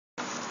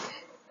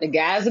The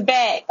guys are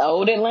back.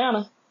 Old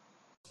Atlanta.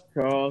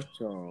 Charles.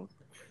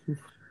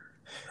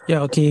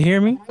 Yo, can you hear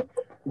me?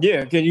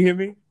 Yeah, can you hear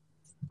me?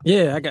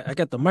 Yeah, I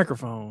got the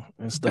microphone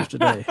and stuff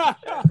today,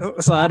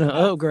 so I done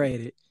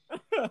upgraded.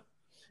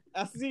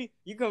 I see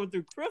you coming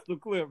through crystal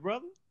clear,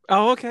 brother.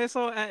 Oh, okay.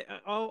 So,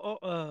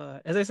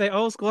 as they say,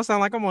 old school. I sound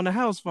like I'm on the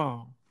house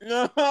phone.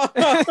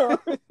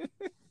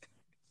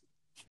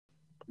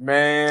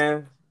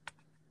 Man,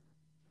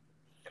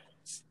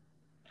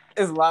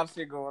 there's a lot of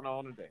shit going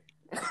on today.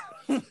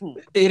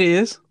 It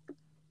is.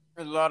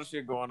 There's a lot of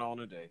shit going on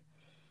today.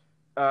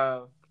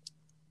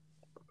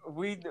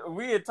 We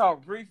had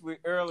talked briefly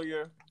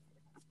earlier,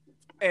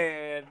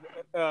 and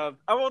I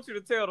want you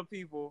to tell the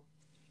people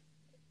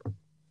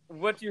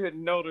what you had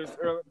noticed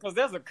earlier, because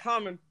there's a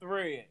common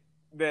thread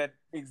that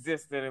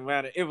exists in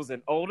Atlanta. It was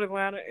in old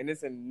Atlanta and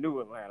it's in new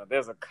Atlanta.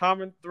 There's a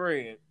common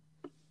thread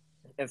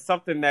and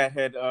something that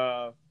had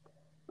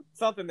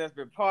something that's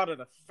been part of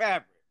the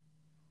fabric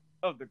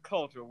of the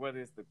culture, whether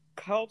it's the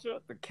culture,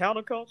 the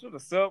counterculture, the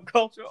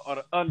subculture, or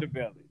the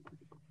underbelly.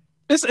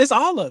 It's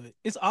all of it.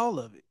 It's all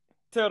of it.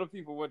 Tell the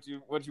people what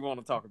you want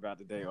to talk about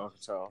today, Uncle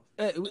Charles.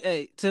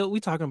 Hey, we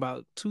talking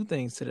about two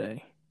things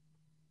today: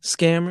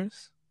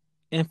 scammers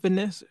and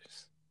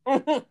finessers.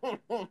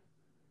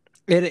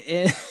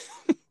 And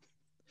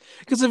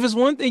because if it's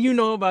one thing you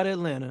know about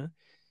Atlanta,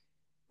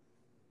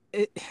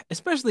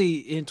 especially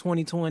in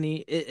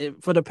 2020,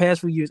 for the past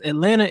few years,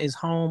 Atlanta is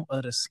home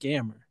of the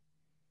scammer.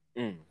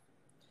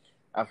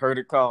 I've heard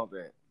it called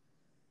that.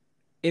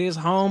 It is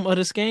home of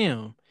the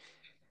scam.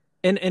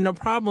 And the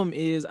problem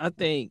is, I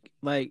think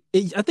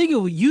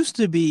it used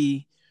to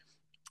be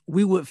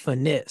we would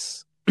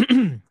finesse,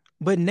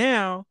 but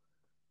now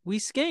we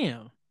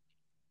scam.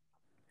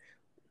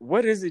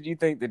 What is it you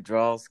think that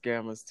draws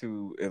scammers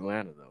to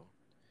Atlanta, though?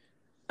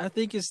 I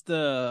think it's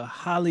the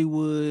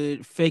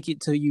Hollywood fake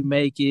it till you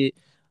make it.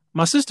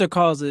 My sister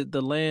calls it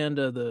the land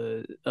of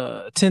the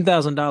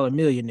 $10,000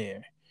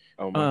 millionaire.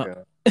 Oh my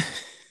God.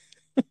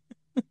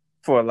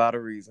 For a lot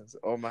of reasons.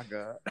 Oh my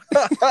God.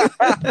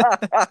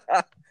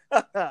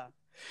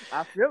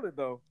 I feel it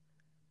though.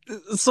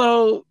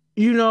 So,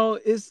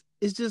 it's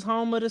just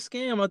home of the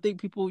scam. I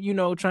think people,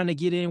 trying to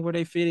get in where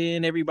they fit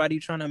in, everybody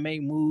trying to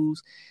make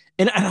moves.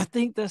 And I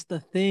think that's the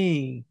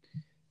thing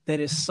that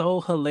is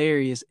so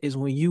hilarious is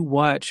when you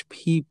watch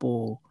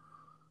people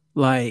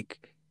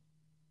like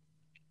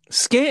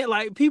scam,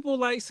 like people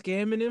like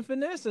scamming and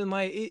finessing.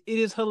 Like it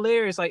is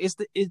hilarious. Like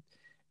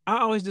I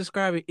always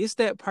describe it. It's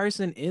that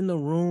person in the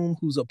room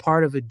who's a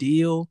part of a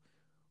deal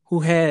who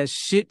has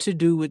shit to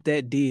do with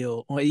that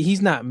deal.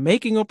 He's not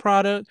making a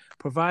product,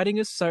 providing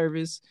a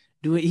service,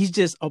 he's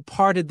just a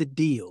part of the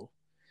deal.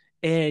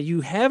 And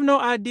you have no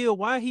idea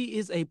why he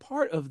is a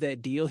part of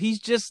that deal. He's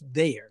just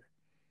there.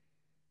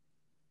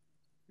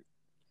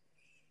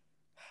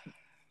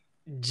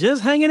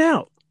 Just hanging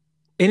out.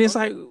 And it's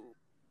like,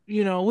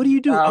 what do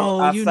you do?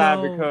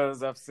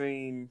 Because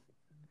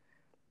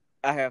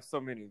I have so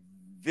many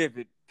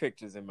vivid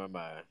pictures in my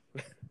mind.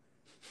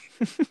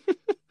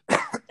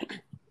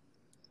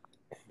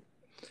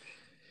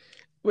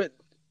 But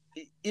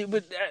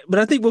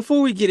I think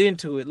before we get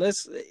into it,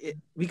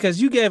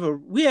 because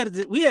we had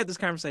this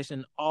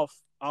conversation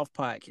off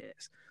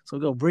podcast, so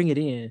we'll go bring it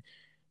in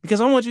because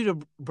I want you to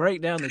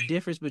break down the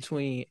difference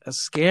between a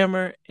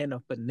scammer and a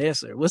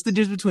finesser. What's the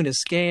difference between a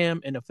scam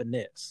and a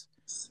finesse?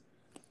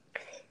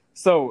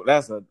 So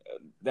that's an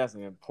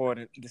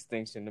important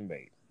distinction to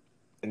make,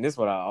 and this is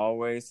what I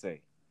always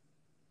say.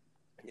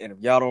 And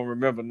if y'all don't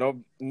remember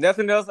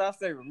nothing else I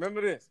say,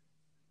 remember this.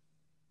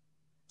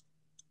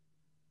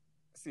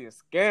 See, a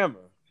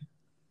scammer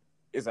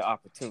is an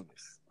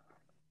opportunist.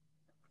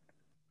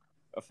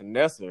 A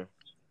finesser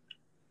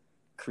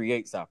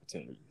creates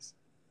opportunities.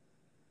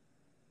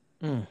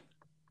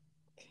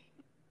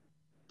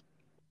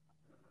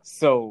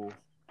 So,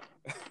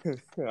 I'm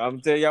going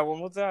to tell y'all one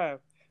more time.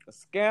 A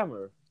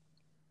scammer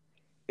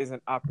is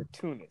an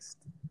opportunist.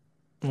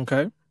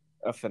 Okay.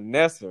 A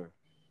finesser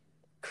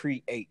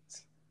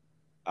creates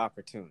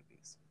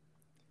opportunities.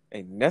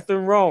 Ain't nothing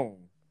wrong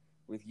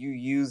with you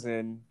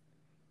using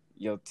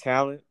your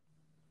talent,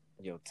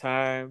 your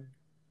time,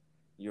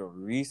 your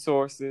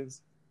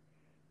resources,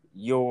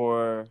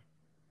 your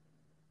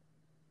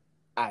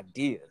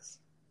ideas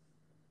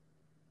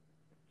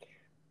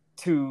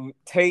to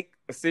take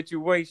a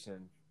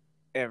situation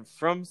and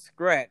from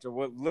scratch, or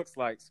what looks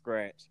like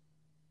scratch,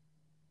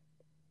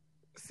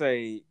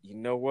 say, you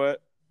know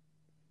what?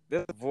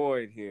 There's a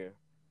void here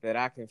that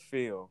I can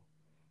fill.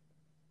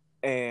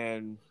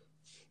 And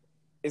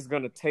it's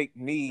going to take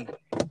me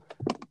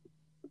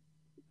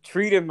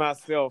treating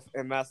myself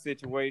and my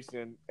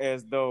situation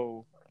as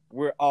though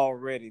we're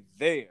already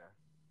there.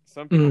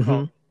 Some people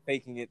call it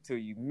faking it till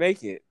you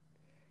make it,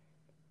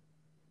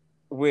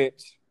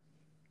 which,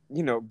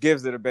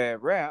 gives it a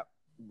bad rap.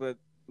 But as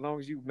long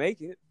as you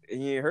make it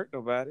and you ain't hurt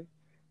nobody,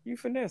 you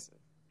finesse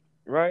it,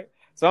 right?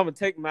 So I'm going to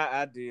take my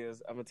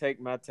ideas, I'm going to take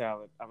my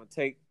talent, I'm going to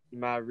take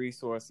my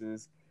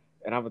resources,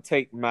 and I'm going to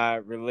take my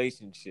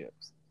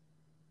relationships.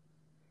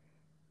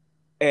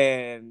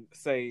 and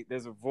say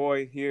there's a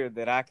void here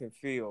that I can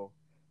fill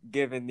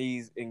given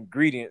these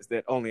ingredients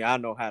that only I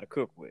know how to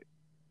cook with.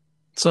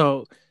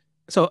 So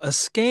a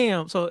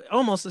scam, so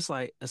almost it's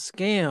like a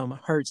scam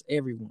hurts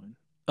everyone.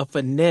 A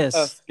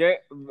finesse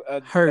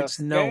hurts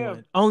no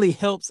one. Only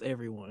helps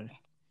everyone.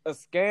 A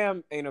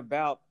scam ain't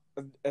about,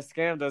 a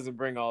scam doesn't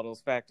bring all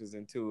those factors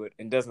into it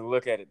and doesn't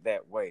look at it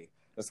that way.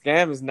 A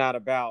scam is not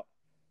about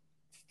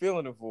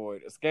filling a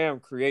void. A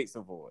scam creates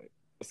a void.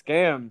 A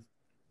scam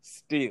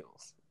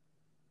steals.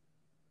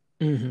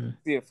 Mm-hmm.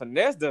 See, a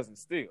finesse doesn't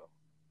steal.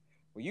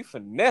 When you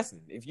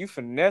finessing, if you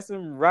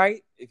finessing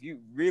right, if you're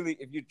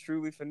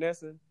truly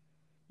finessing,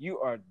 you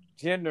are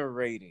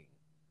generating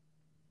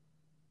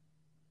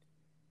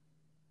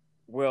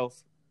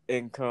wealth,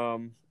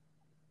 income,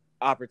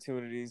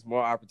 opportunities,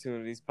 more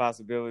opportunities,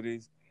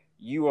 possibilities.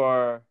 You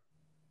are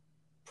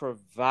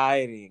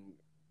providing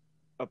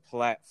a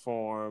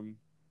platform,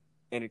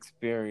 an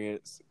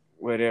experience,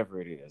 whatever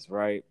it is,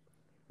 right?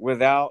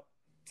 Without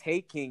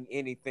taking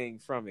anything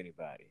from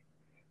anybody.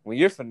 When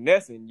you're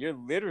finessing, you're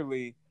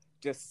literally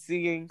just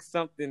seeing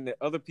something that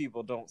other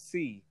people don't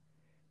see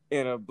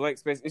in a blank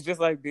space. It's just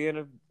like being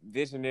a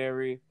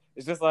visionary.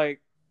 It's just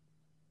like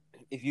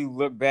if you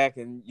look back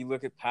and you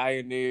look at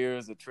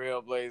pioneers or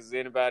trailblazers,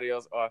 anybody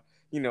else, or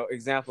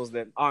examples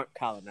that aren't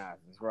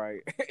colonizers,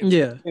 right?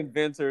 Yeah,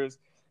 inventors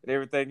and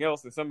everything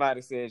else. And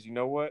somebody says, you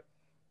know what?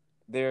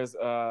 There's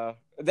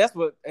that's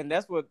what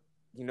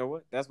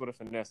a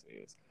finesse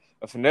is.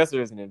 A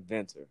finesser is an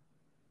inventor.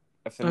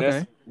 A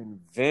finesse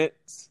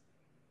invents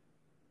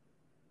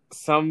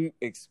some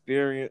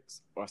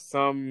experience or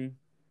some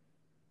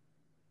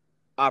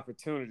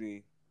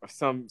opportunity or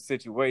some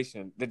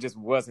situation that just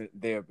wasn't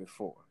there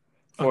before.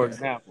 For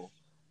example,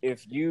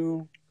 if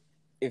you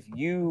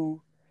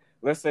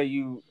let's say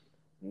you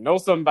know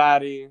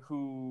somebody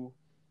who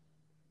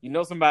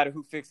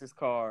fixes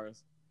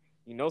cars,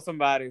 you know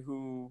somebody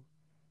who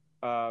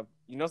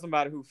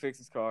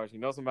fixes cars, you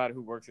know somebody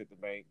who works at the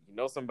bank, you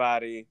know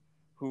somebody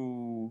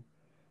who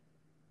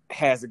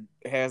has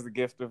the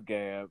gift of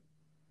gab,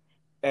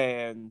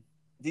 and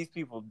these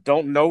people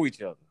don't know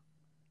each other.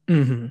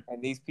 Mm-hmm.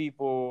 And these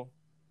people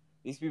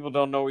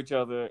don't know each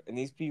other, and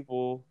these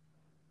people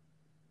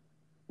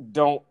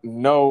don't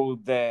know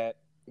that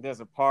there's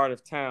a part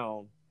of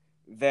town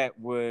that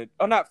would,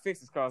 not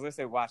fixes cars, let's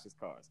say washes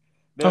cars.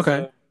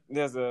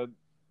 There's a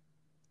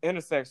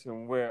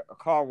intersection where a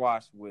car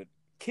wash would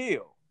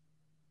kill,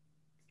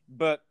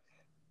 but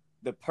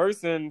the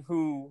person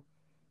who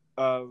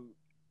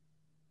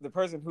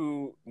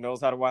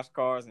knows how to wash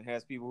cars and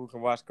has people who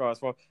can wash cars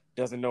for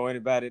doesn't know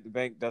anybody at the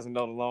bank, doesn't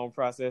know the loan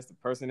process. The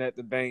person at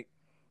the bank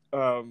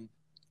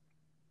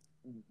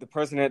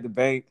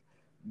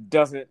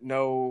doesn't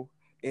know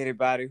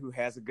anybody who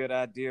has a good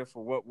idea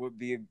for what would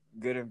be a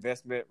good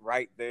investment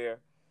right there.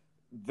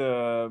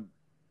 The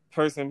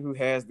person who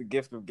has the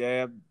gift of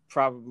gab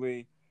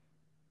probably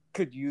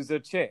could use a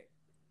check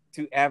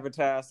to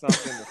advertise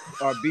something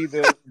or be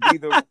the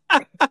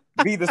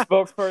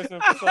spokesperson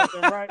for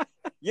something, right?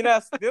 You're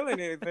not stealing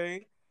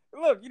anything.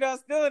 Look, you're not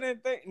stealing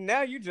anything.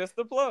 Now you're just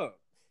a plug.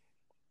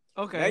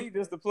 Okay. Now you're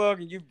just a plug,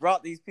 and you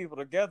brought these people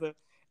together,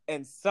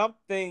 and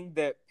something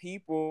that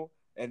people,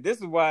 and this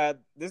is why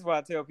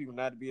I tell people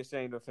not to be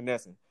ashamed of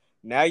finessing.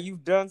 Now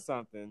you've done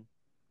something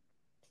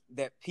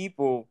that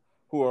people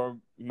who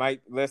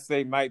might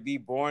be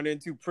born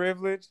into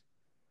privilege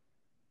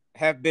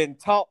have been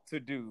taught to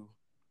do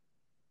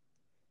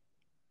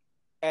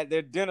at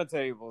their dinner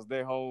tables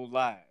their whole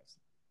lives.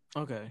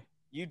 Okay.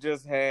 You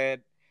just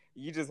had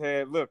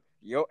look,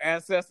 your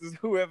ancestors,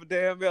 whoever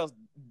damn else,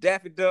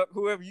 Daffy Duck,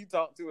 whoever you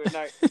talked to at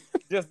night,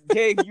 just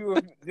gave you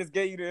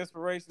the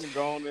inspiration to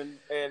go on and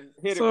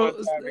hit it one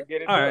time and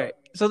get it done. All right.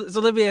 So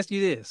let me ask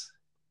you this.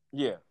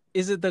 Yeah.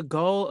 Is it the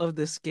goal of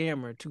the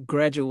scammer to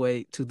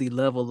graduate to the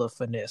level of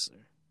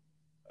finesser?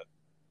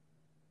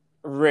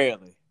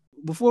 Rarely.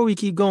 Before we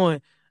keep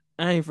going,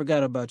 I ain't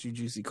forgot about you,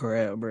 Juicy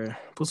Crab, bro.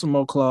 Put some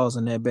more claws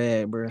in that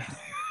bag, bro.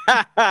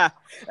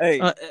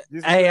 Hey,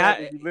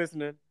 if you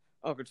listening,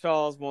 Uncle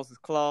Charles wants his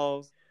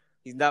claws.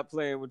 He's not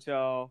playing with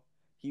y'all.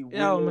 He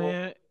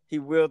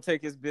will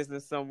take his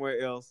business somewhere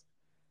else.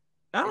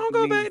 I don't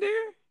go back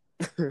there.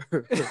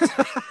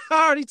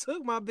 I already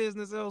took my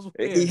business elsewhere.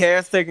 He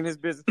has taken his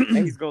business, and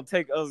he's gonna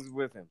take others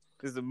with him.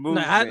 This is a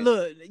movement.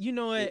 Look, you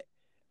know what?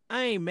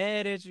 I ain't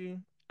mad at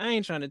you. I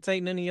ain't trying to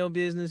take none of your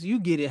business. You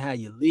get it how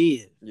you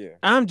live. Yeah.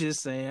 I'm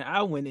just saying,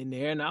 I went in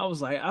there and I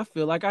was like, I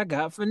feel like I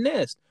got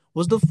finessed.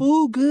 Was the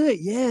food good?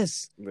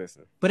 Yes.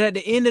 Listen. But at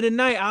the end of the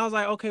night, I was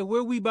like, okay,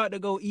 where we about to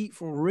go eat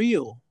for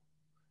real?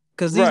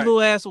 Because these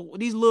little ass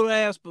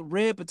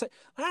red potatoes,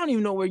 I don't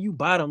even know where you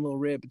buy them little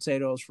red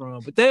potatoes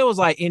from, but they was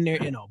like in there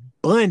in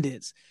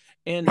abundance.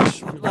 And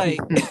like,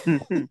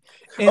 and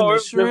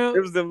the shrimp.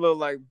 It was them little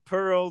like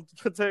pearl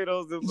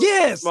potatoes.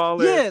 Yes,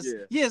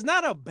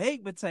 not a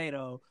baked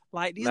potato.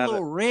 Like these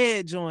little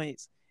red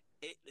joints,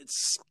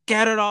 it's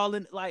scattered all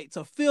in, like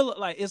to feel it.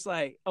 Like it's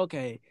like,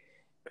 okay,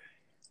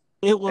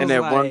 it was and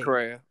that like, one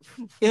crab.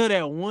 It was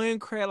that one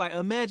crab. Like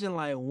imagine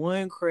like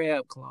one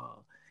crab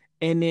claw,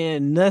 and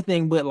then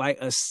nothing but like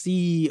a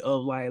sea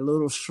of like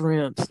little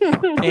shrimps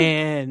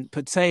and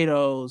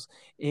potatoes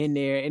in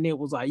there, and it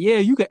was like, yeah,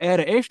 you could add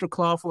an extra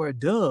claw for a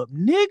dub,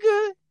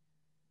 nigga.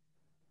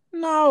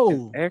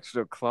 No,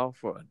 Extra claw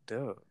for a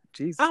dub.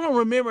 Jesus. I don't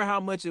remember how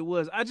much it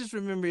was. I just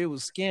remember it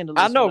was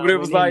scandalous. I know, when but I it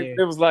was went like in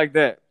there. it was like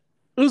that.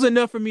 It was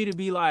enough for me to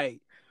be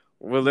like,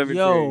 Well, let me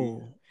tell you,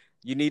 yo,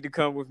 you need to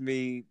come with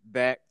me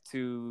back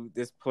to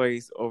this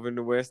place over in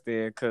the West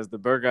End because the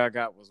burger I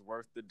got was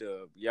worth the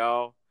dub,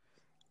 y'all.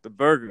 The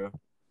burger,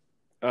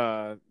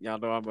 y'all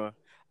know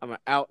I'm an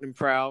out and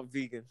proud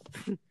vegan,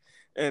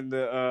 and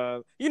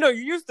you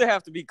used to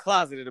have to be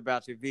closeted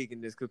about your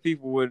veganness because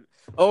people would,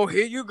 oh,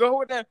 here you go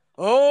with that,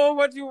 oh,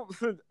 what you,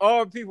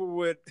 or people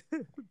would.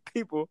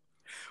 cause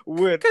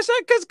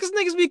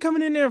niggas be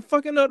coming in there and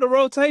fucking up the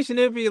rotation.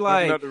 It'd be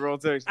like, fucking up the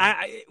rotation.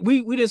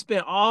 We just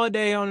spent all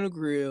day on the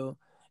grill,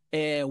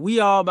 and we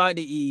all about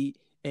to eat,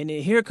 and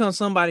then here comes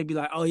somebody be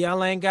like, oh,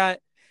 y'all ain't got.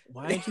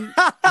 Why ain't you?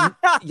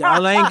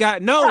 Y'all ain't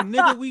got no,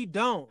 nigga. We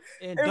don't,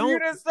 and if don't. you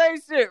didn't say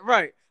shit,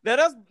 right? Now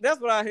that's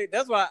what I hate.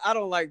 That's why I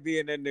don't like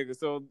being that nigga.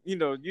 So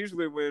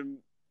usually when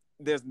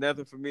there's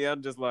nothing for me,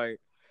 I'm just like,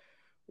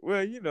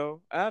 well,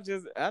 I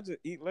just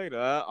eat later.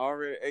 I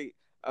already ate.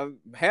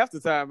 Half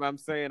the time I'm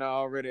saying I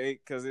already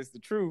ate because it's the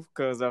truth.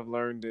 Because I've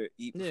learned to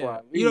eat before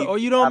I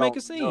leave. You don't I make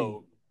a scene.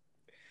 Know.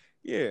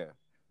 Yeah,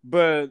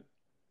 but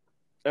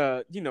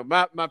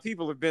my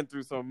people have been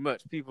through so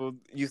much. People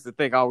used to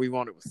think all we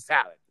wanted was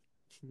salad.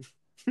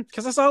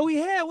 Cause that's all we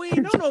had. We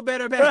ain't know no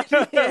better back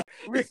then.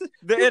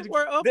 The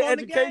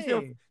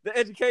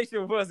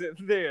education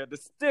wasn't there. The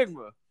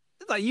stigma.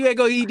 It's like you ain't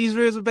gonna eat these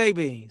ribs with baked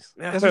beans.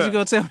 That's what you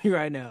gonna tell me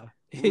right now.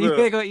 You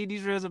ain't gonna eat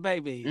these ribs with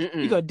baked beans.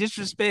 You gonna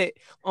disrespect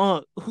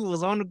who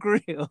was on the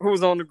grill. Who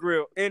was on the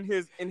grill in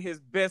his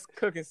best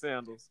cooking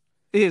sandals.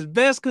 His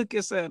best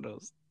cooking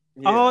sandals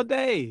all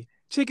day.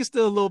 Chicken's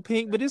still a little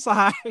pink, but it's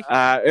alright.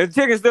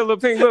 Chicken's still a little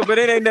pink, but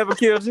it ain't never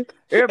killed you.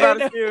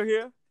 Everybody's still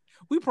here.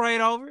 We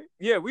prayed over it.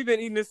 Yeah, we've been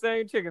eating the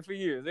same chicken for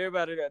years.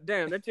 Everybody got,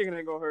 damn, that chicken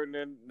ain't gonna hurt.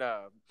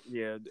 Nah,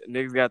 yeah,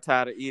 niggas got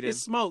tired of eating.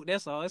 It's smoke,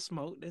 that's all. It's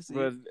smoke, that's it.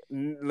 But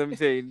let me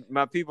tell you,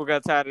 my people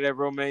got tired of that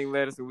romaine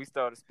lettuce, and we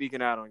started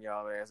speaking out on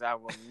y'all ass. I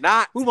will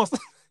not. We want some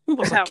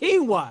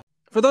quinoa.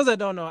 For those that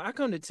don't know, I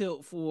come to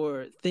Tilt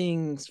for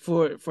things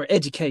for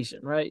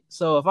education, right?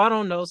 So if I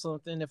don't know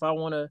something, if I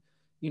want to,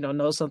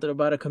 know something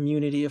about a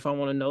community, if I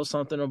want to know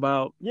something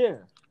about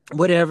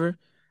whatever,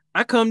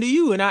 I come to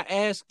you and I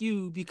ask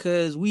you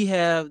because we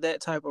have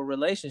that type of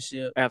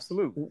relationship.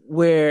 Absolutely.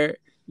 Where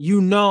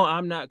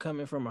I'm not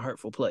coming from a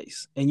hurtful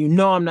place. And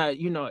I'm not,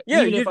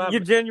 Yeah, you're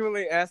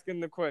genuinely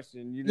asking the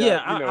question.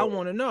 I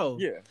want to know.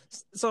 Yeah.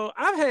 So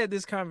I've had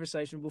this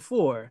conversation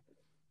before.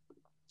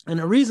 And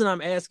the reason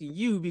I'm asking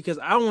you, because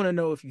I want to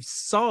know if you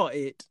saw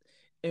it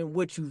and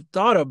what you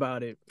thought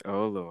about it.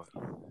 Oh, Lord.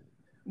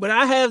 But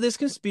I have this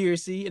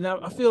conspiracy, and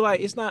I feel like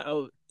it's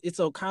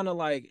a kind of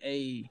like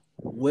a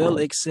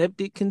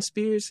well-accepted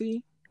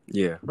conspiracy.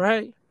 Yeah.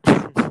 Right?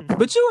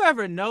 But you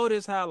ever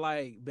notice how,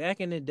 like, back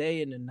in the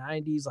day in the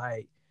 90s,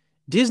 like,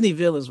 Disney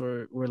villains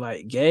were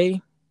like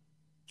gay?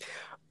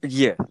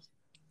 Yeah.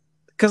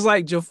 Because,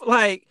 like,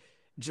 Jafar,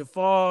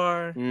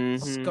 mm-hmm.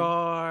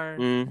 Scar,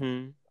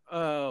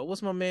 mm-hmm.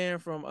 What's my man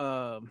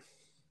from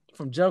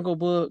Jungle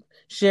Book?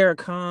 Shere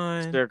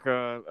Khan.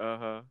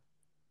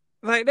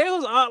 Like, they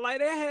was all, like,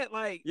 they had,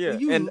 like... Yeah,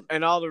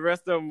 and all the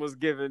rest of them was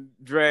given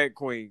drag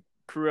queen.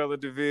 Cruella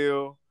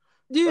DeVille.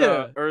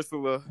 Yeah.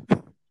 Ursula.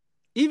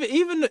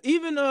 Even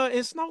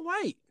in Snow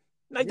White.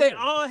 Like, they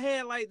all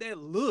had, like, that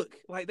look.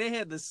 Like, they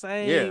had the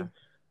same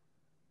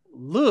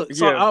look.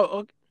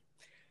 So,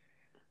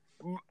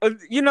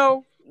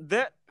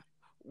 that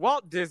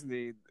Walt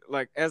Disney,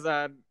 like, as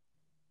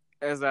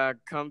I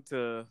come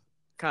to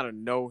kind of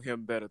know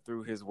him better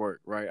through his work,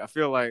 right? I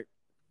feel like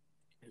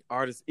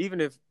artists,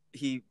 even if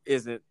he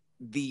isn't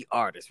the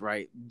artist,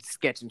 right,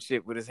 sketching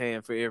shit with his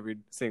hand for every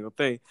single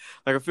thing,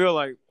 like, I feel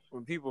like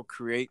when people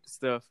create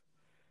stuff,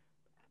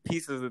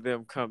 pieces of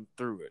them come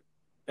through it,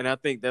 and I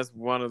think that's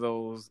one of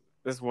those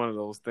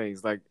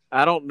things. Like,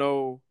 I don't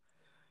know,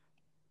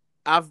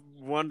 I've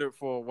wondered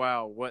for a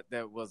while what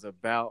that was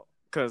about,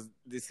 because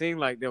it seemed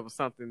like there was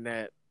something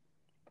that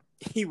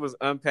he was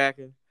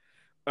unpacking,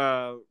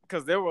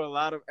 because there were a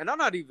lot of, and I'm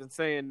not even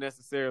saying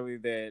necessarily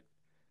that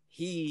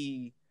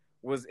he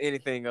was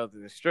anything other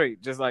than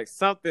straight, just like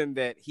something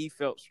that he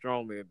felt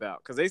strongly about,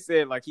 because they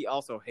said, like, he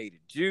also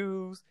hated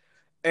Jews,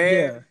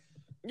 and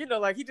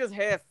like, he just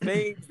had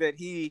things that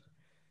he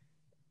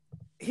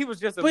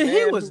was just a but man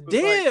he was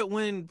dead, like,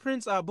 when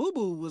Prince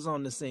Abubu was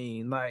on the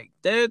scene, like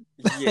that.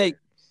 Like,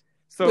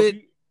 so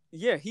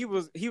he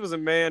was a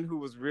man who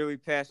was really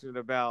passionate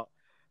about,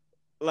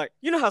 like,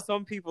 how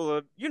some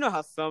people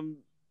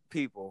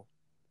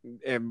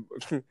and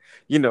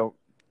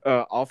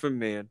often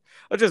men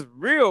are just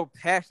real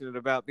passionate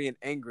about being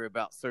angry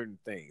about certain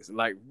things,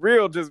 like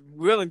real just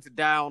willing to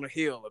die on a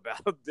hill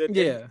about that.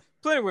 Yeah,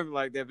 plenty of women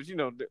like that, but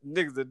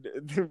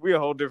niggas we're a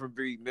whole different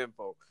breed, men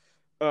folk.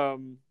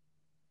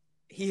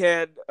 He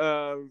had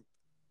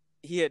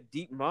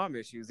deep mom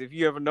issues. If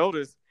you ever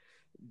notice,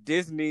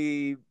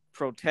 Disney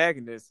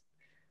protagonists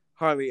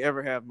hardly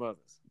ever have mothers.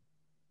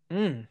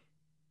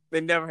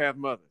 They never have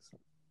mothers.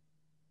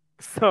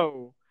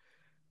 So,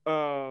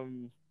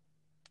 that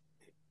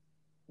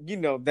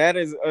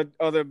is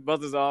other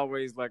mothers are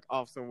always like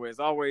off somewhere. It's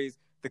always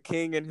the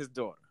king and his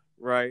daughter,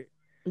 right?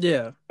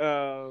 Yeah.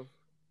 Or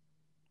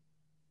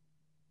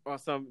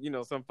some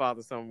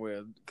father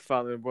somewhere.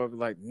 Father and boy be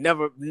like,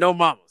 never, no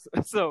mamas.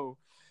 So,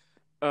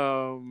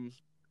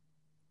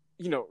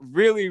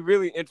 really,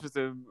 really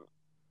interesting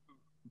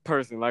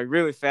person. Like,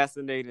 really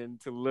fascinating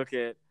to look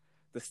at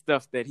the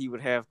stuff that he would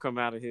have come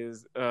out of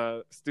his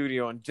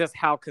studio and just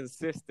how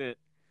consistent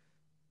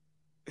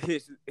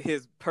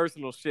his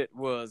personal shit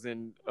was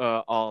in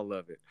all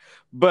of it.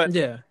 But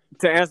yeah,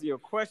 to answer your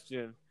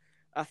question,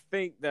 I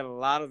think that a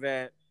lot of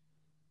that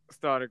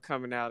started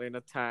coming out in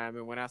a time,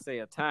 and when I say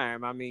a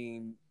time, I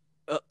mean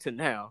up to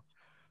now,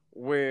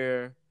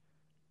 where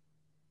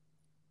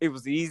it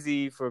was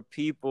easy for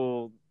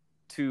people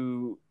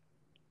to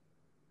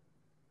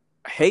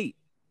hate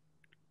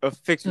a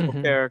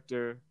fictional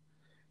character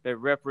that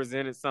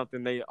represented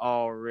something they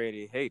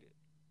already hated.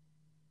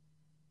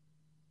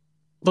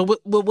 But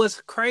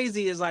what's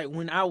crazy is, like,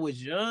 when I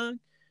was young,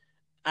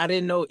 I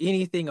didn't know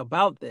anything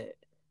about that,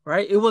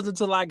 right? It wasn't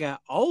until I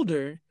got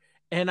older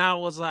and I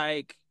was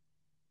like,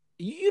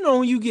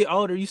 when you get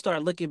older, you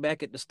start looking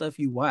back at the stuff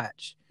you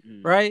watch,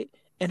 right?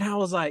 And I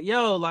was like,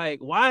 yo,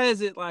 like, why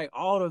is it like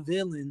all the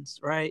villains,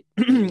 right,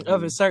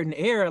 of a certain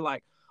era,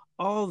 like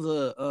all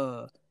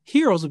the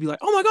heroes would be like,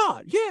 oh my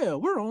God, yeah,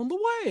 we're on the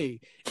way.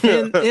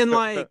 And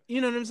like,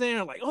 you know what I'm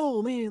saying? Like,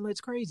 oh man,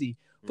 that's crazy.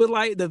 But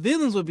like the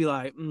villains would be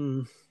like,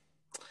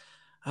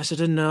 I should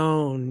have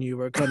known you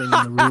were coming in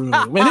the room.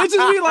 And it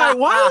just be like,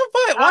 why the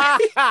fuck?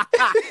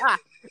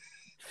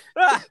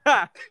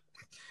 Why?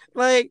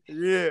 Like,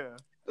 yeah.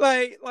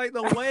 Like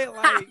the way,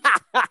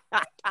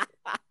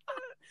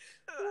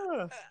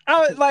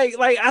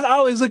 I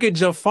always look at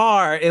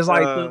Jafar as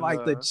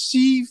like the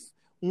chief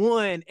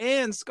one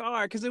and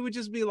Scar, because it would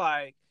just be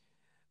like,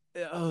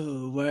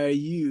 oh, why are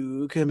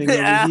you coming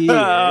over here?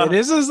 And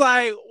this is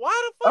like,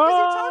 why the fuck is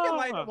he talking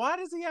like that? Why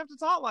does he have to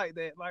talk like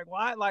that? Like,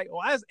 why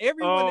is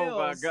everyone else? Oh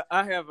my God,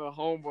 I have a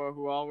homeboy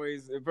who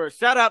always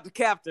shout out to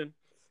Captain.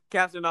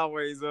 Captain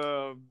always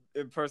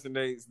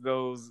impersonates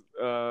those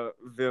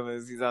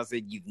villains. He's always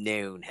saying, "You've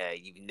known her.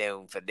 You've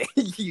known for that.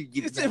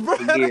 You've known bro,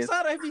 for that's years."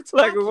 how they be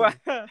talking.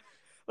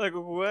 Like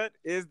what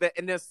is that?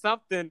 And there's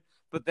something,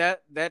 but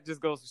that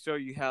just goes to show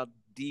you how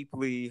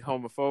deeply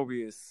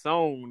homophobia is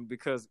sown.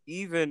 Because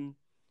even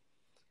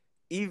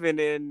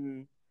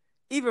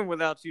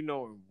without you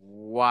knowing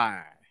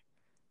why,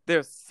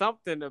 there's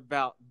something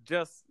about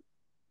just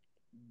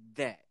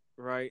that,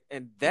 right?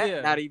 And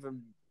that not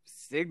even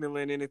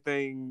signaling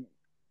anything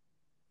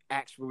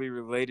actually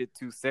related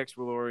to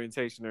sexual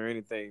orientation or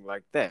anything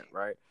like that,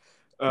 right?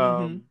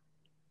 But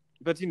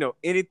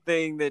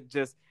anything that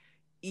just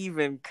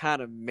even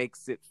kind of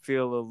makes it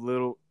feel a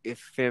little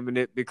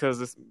effeminate,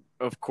 because it's,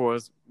 of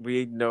course,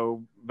 we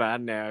know by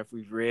now, if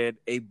we've read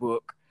a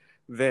book,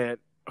 that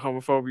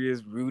homophobia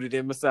is rooted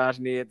in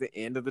misogyny at the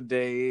end of the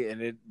day,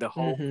 and the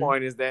whole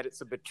point is that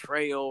it's a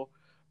betrayal.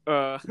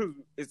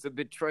 It's a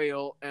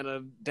betrayal and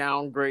a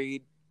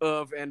downgrade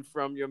of and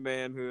from your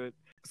manhood.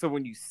 So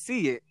when you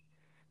see it,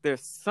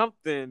 there's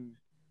something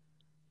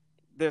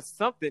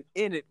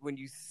in it when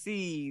you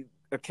see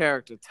a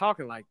character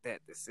talking like that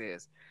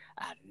says,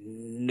 I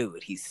knew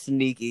it. He's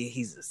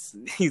sneaky.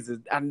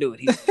 I knew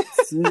it. He's a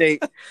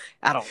snake.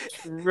 I don't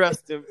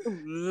trust him.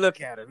 Look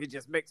at him. It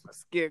just makes my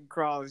skin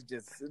crawl.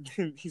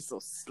 He's so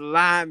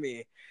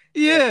slimy.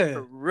 And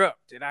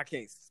corrupt, and I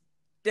can't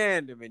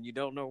stand him, and you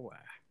don't know why.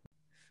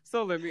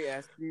 So let me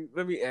ask you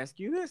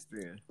this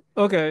then.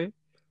 Okay.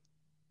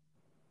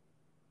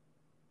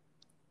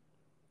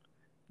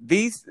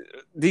 These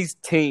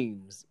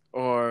teams,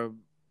 or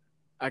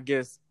I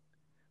guess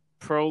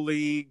pro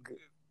league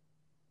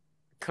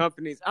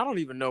companies, I don't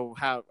even know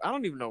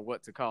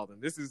what to call them.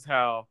 This is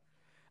how,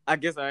 I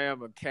guess I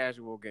am a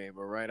casual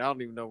gamer, right? I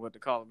don't even know what to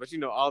call them. But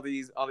all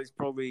these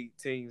pro league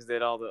teams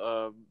that all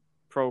the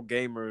pro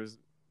gamers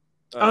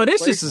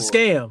that's just a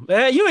scam.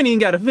 You ain't even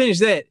got to finish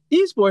that.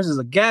 Esports is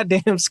a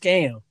goddamn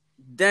scam.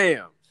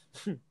 Damn.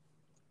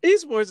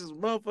 Esports is a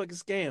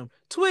motherfucking scam.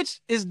 Twitch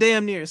is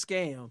damn near a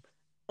scam.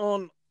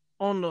 On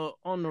the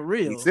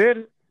real. He said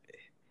it.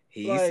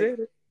 He said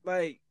it.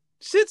 Like,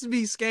 shits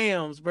be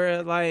scams,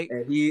 bro. Like,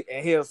 and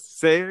he'll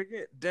say it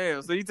again.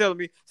 Damn. So you telling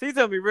me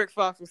Rick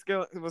Fox was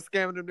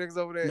scamming them niggas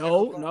over there?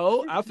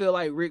 No. I feel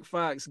like Rick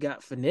Fox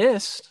got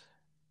finessed.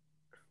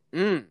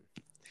 Yeah,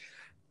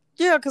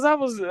 because I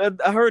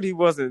heard he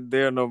wasn't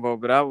there no more,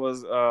 but I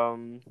was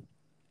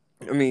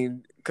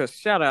because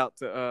shout out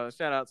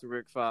to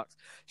Rick Fox.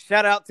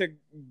 Shout out to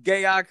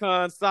gay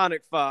icon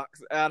Sonic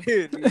Fox out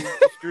here in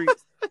the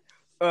streets.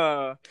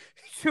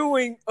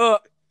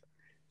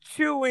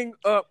 Chewing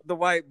up the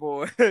white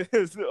boys on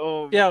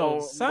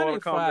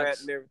Sonic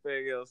Fox and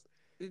everything else.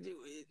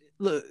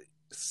 Look,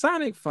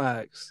 Sonic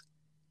Fox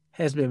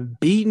has been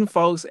beating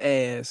folks'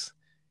 ass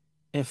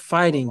in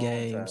fighting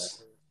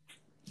games.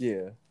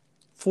 Yeah.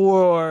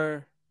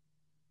 for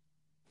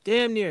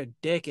damn near a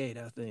decade,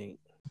 I think.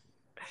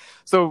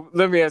 So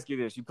let me ask you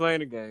this: you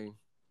playing a game,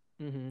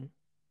 Mm-hmm.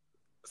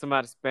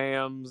 somebody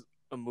spams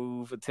a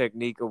move, a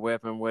technique, a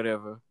weapon,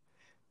 whatever,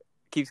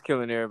 keeps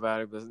killing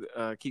everybody,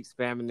 but keeps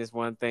spamming this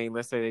one thing.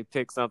 Let's say they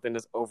pick something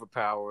that's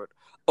overpowered,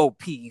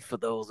 OP for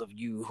those of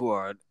you who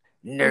are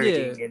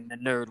nerding in the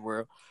nerd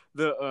world.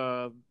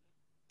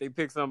 They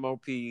pick some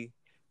OP.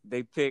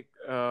 They pick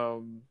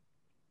some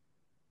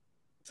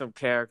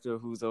character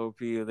who's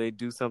OP, or they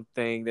do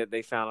something that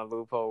they found a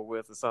loophole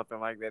with, or something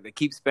like that. They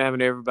keep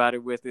spamming everybody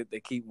with it. They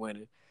keep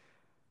winning.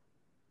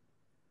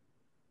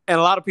 And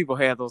a lot of people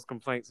had those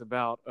complaints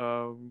about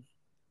a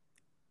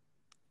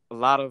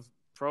lot of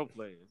pro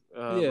players.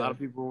 A lot of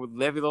people would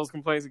levy those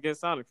complaints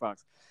against Sonic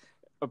Fox.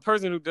 A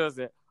person who does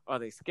that, are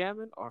they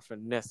scamming or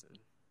finessing?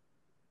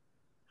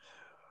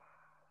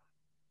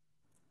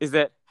 Is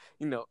that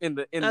in the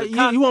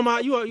you want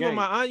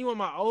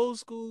my old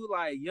school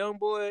like young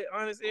boy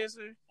honest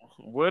answer?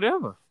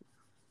 Whatever.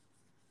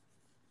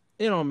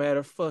 It don't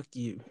matter. Fuck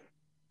you.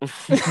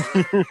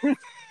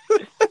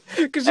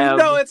 Because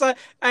it's like,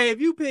 hey,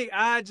 if you pick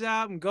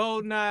Oddjob and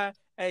Goldeneye,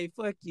 hey,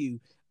 fuck you.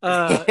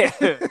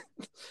 That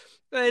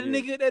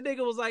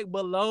nigga was like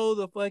below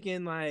the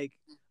fucking like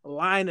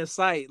line of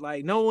sight.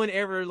 Like no one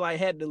ever like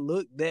had to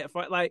look that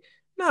far. Like,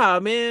 nah,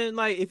 man.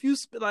 Like if you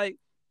spam,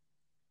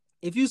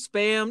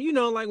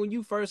 like when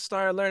you first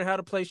started learning how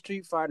to play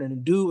Street Fighter, and the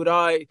dude would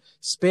always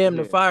spam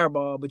the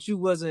fireball, but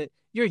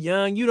you're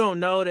young, you don't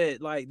know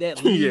that like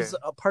that leaves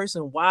a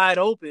person wide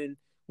open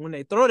when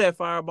they throw that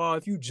fireball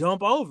if you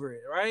jump over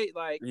it, right?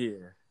 Like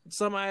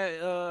somebody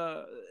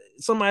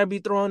be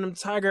throwing them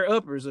tiger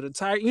uppers or the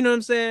tiger, you know what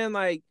I'm saying?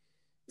 Like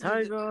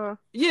tiger.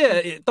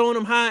 Throwing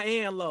them high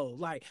and low,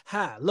 like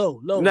high,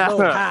 low,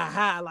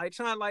 high, like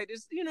trying like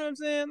this, you know what I'm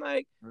saying?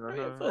 Like,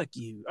 man, fuck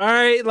you. All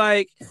right,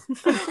 like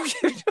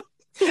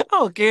I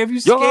don't care if you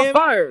yoga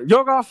fire,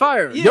 yoga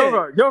fire,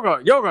 yoga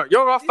fire,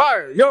 yoga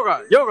fire,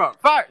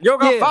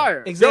 yoga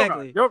fire,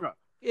 exactly, yoga.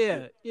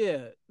 Yeah.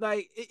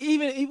 Like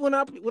even when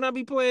I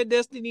be playing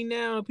Destiny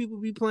now, and people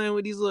be playing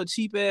with these little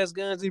cheap ass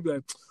guns, they be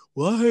like,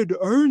 "Well, I had to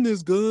earn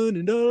this gun,"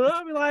 and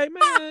I be like,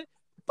 "Man,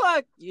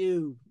 fuck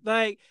you!"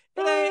 Like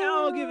it ain't. I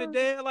don't give a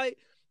damn. Like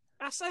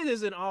I say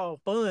this in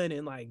all fun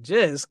and like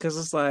just because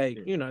it's like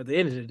at the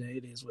end of the day,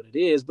 it is what it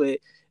is. But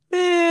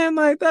man,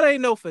 like that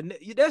ain't no finesse.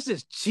 That's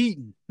just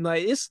cheating.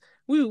 Like it's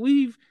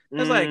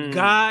that's like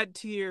God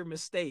tier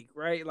mistake,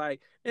 right?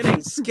 Like it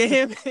ain't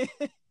scamming.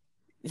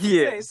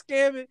 It ain't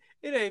scamming.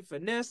 It ain't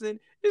finessing.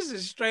 This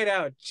is straight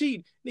out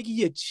cheating. Nigga,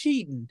 you're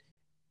cheating.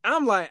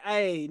 I'm like,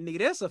 hey, nigga,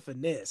 that's a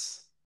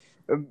finesse.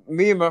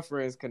 Me and my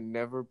friends can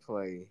never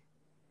play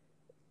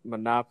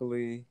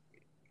Monopoly,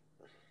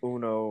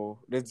 Uno,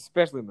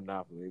 especially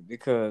Monopoly,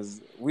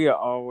 because we are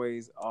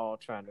always all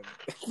trying to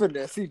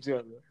finesse each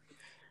other.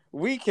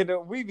 We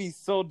be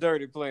so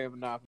dirty playing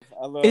Monopoly.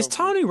 I love. Is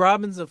Tony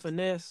Robbins a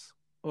finesse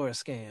or a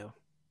scam?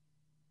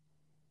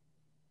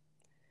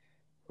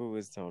 Who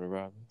is Tony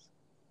Robbins?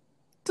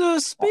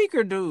 The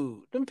speaker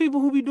dude. Them people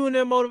who be doing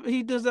that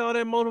he does all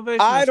that motivation.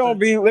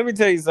 Let me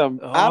tell you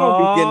something. I don't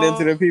be getting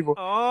into them people.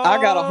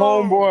 I got a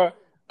homeboy.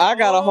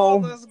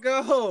 Let's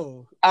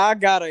go. I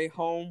got a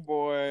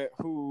homeboy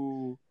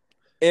who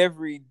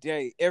every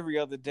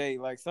other day,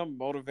 like some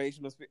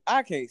motivational speaker.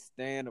 I can't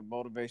stand a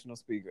motivational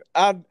speaker.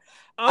 I don't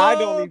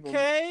watch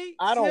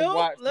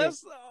them.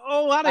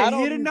 I didn't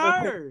hit a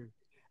nerve.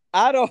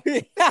 I don't.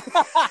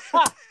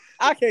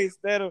 I can't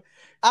stand them.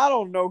 I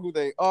don't know who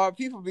they are.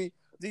 People be.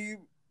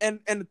 And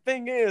the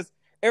thing is,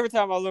 every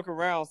time I look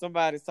around,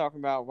 somebody's talking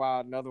about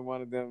another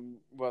one of them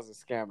was a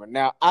scammer.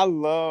 Now I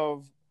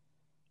love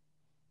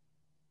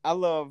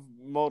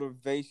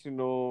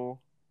motivational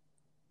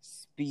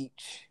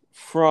speech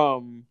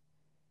from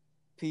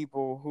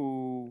people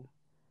who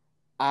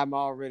I'm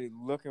already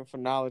looking for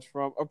knowledge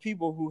from, or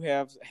people who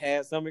have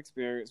had some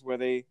experience where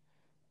they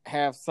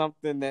have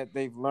something that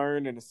they've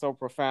learned and it's so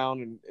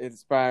profound and it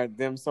inspired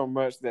them so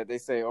much that they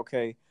say,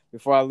 okay,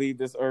 before I leave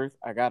this earth,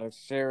 I got to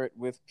share it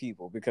with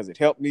people because it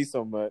helped me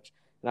so much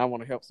and I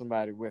want to help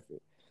somebody with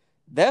it.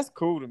 That's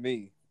cool to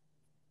me.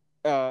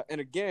 And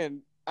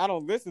again, I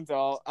don't listen to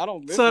all.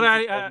 So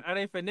are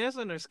they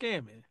finessing or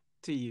scamming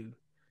to you?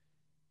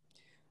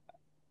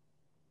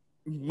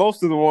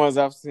 Most of the ones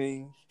I've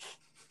seen,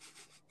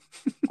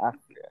 my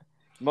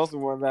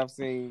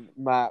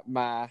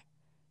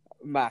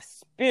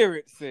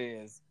spirit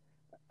says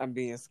I'm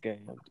being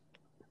scammed.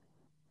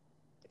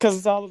 Because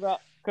it's all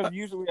about. Because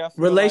usually I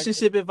feel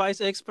relationship advice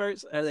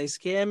experts, are they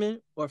scamming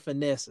or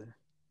finessing?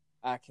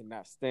 I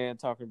cannot stand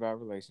talking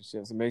about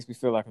relationships. It makes me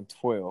feel like I'm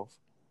 12.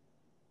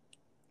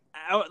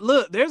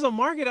 Look, there's a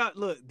market out.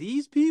 Look,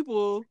 these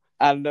people.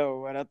 I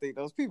know, and I think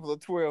those people are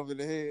 12 in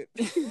the head.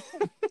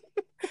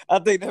 I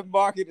think that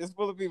market is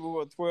full of people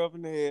who are 12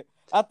 in the head.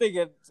 I think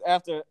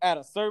at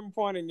a certain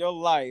point in your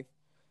life,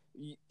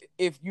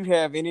 if you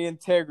have any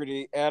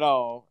integrity at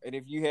all, and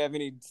if you have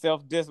any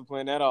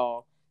self-discipline at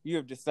all, you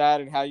have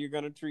decided how you're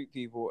going to treat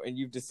people, and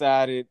you've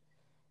decided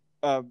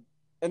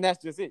and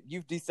that's just it.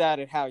 You've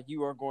decided how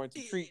you are going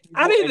to treat people,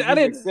 I and you've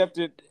didn't.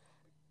 accepted,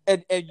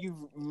 and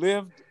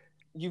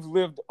you've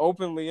lived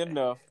openly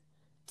enough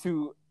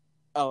to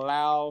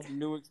allow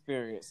new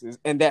experiences,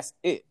 and that's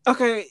it.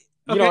 Okay.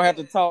 You don't have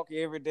to talk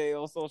every day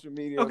on social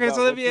media Okay, about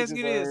so let what me you ask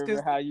you this, deserve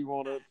or how you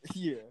want to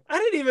hear. I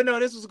didn't even know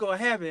this was gonna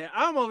happen.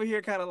 I'm over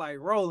here kind of like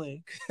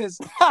rolling because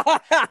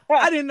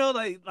I didn't know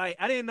like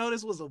I didn't know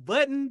this was a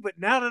button. But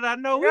now that I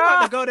know, we're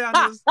about to go down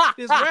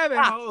this rabbit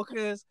hole.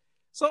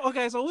 So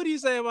what do you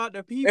say about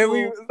the people? And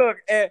we look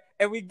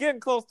and we getting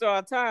close to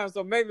our time,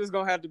 so maybe it's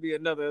gonna have to be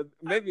another.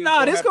 Maybe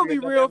no, this gonna be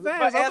real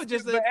fast.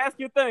 But ask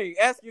your thing.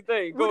 Ask your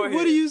thing. Go ahead.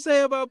 What do you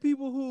say about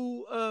people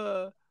who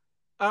are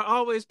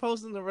always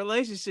posting the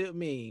relationship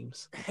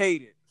memes?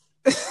 Hate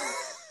it.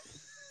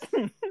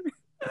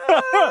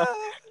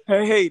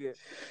 I hate it.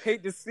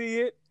 Hate to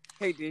see it.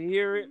 Hate to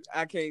hear it.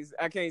 I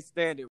can't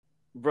stand it.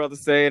 Brother,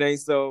 say it ain't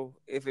so.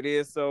 If it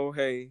is so,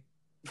 hey,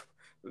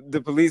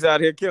 the police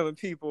out here killing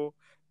people,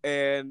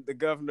 and the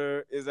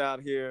governor is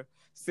out here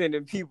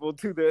sending people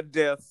to their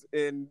deaths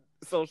in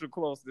social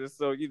closeness.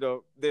 So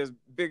there's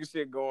bigger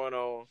shit going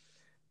on,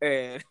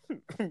 and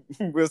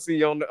we'll see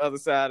you on the other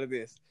side of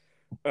this.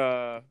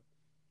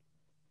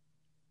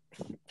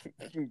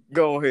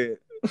 Go ahead.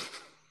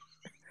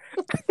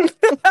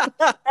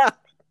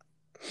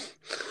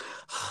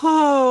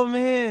 Oh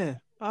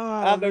man.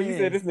 I know you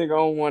said this nigga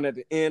on one at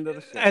the end of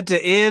the show. At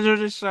the end of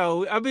the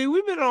show. I mean,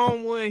 we've been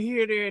on one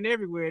here, there, and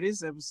everywhere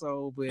this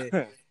episode,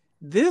 but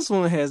this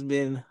one has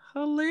been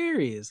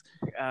hilarious.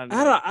 I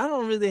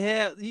don't really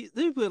have. Let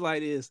me put it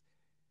like this: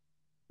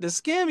 the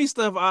scammy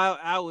stuff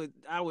I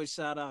would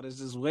shout out is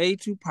just way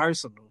too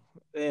personal,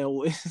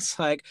 and it's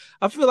like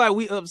I feel like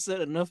we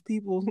upset enough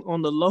people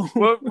on the low.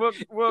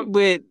 Well,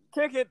 but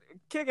kick it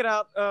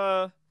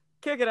out.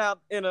 Kick it out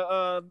in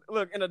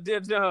a Dear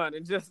John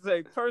and just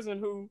say person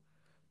who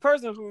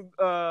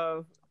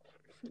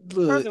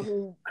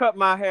cut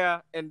my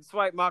hair and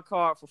swiped my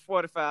card for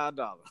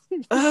 $45.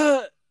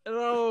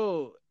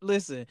 No,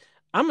 listen,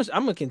 I'm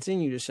gonna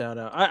continue to shout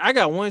out. I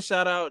got one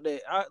shout out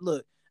that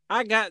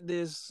I got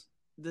this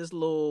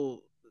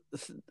little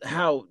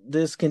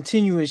this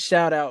continuous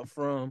shout out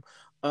from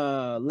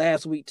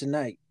last week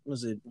tonight.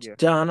 Was it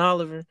John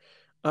Oliver?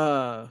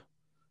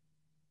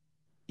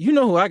 You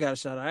know who I got to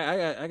shout out.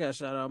 I got to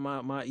shout out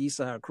my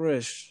Eastside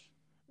crush.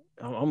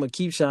 I'm gonna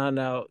keep shouting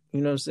out.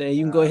 You know what I'm saying?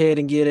 You can go ahead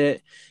and get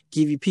it.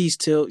 Give you peace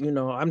tilt.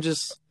 I'm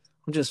just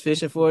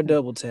fishing for a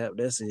double tap.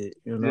 That's it.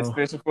 Just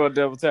fishing for a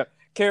double tap.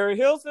 Carrie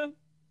Hilson.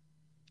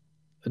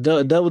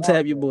 Double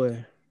tap your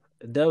boy.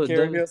 Carrie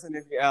Hilson,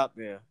 if you're out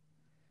there,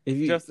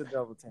 just a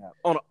double tap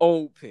on an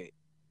old pick.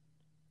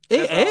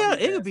 It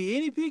could be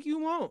any pick you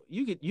want.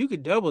 You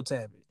could double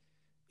tap it.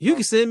 You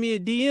can send me a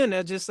DM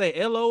that just say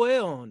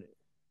LOL on it.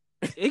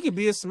 It could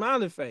be a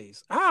smiley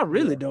face. I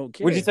really don't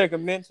care. Would you take a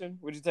mention?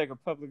 Would you take a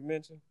public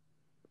mention?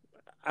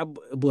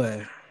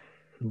 Boy.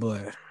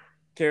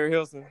 Carrie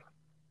Hilson,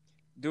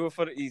 do it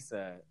for the East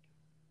Side.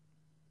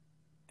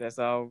 That's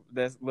all.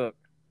 Look.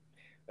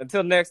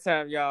 Until next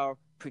time, y'all,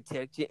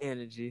 protect your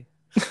energy.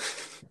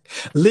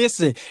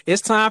 Listen,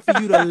 it's time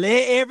for you to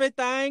let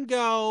everything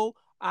go.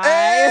 All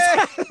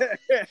right.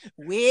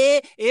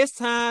 It's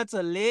time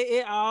to let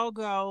it all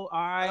go. All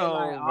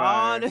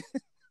right.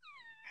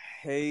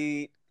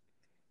 Hate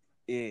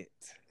it.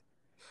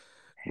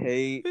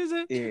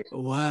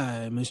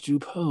 Why must you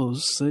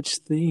post such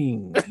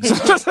things?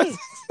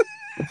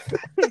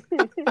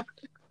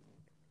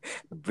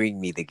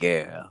 Bring me the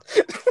girl.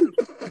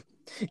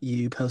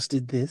 You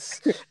posted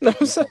this. No,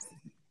 I'm sorry.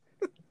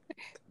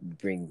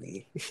 Bring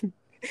me.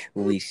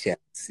 We shall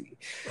see.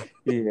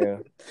 Yeah.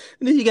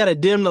 Then you gotta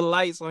dim the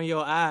lights on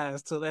your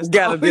eyes till that's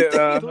gotta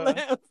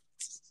left.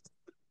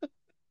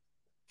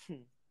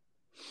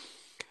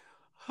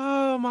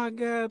 Oh my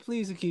God!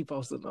 Please keep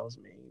posting those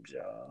memes,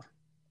 y'all.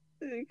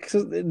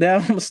 Because now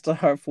I'm gonna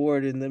start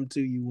forwarding them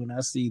to you when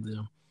I see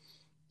them.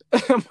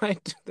 I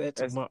might do that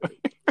tomorrow.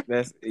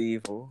 That's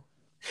evil.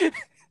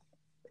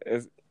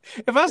 If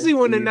I see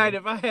one tonight,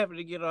 if I happen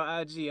to get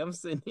on IG, I'm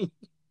sending.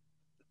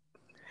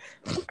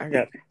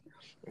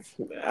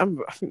 I'm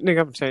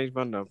gonna change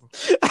my number.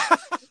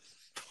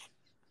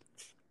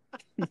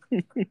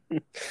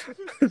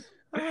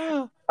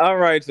 All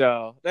right,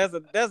 y'all. That's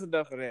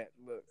enough of that.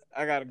 Look,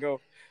 I gotta go.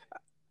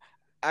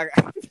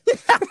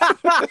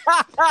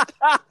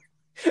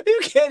 You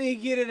can't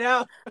even get it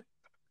out.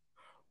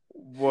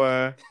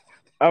 Boy,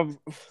 I'm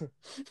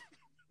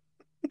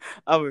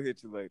gonna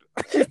hit you later.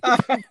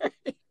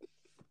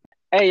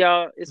 Hey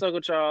y'all, it's Uncle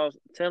Charles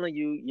telling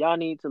you y'all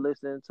need to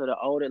listen to the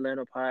Old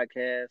Atlanta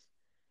podcast.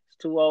 It's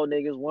two old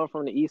niggas, one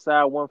from the east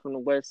side, one from the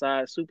west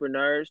side, super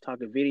nerds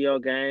talking video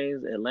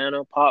games,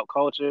 Atlanta, pop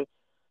culture.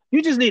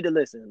 You just need to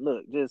listen.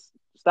 Look, just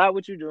stop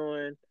what you're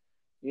doing,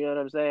 you know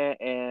what I'm saying,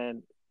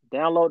 and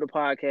download the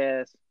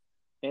podcast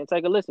and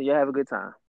take a listen. You'll have a good time.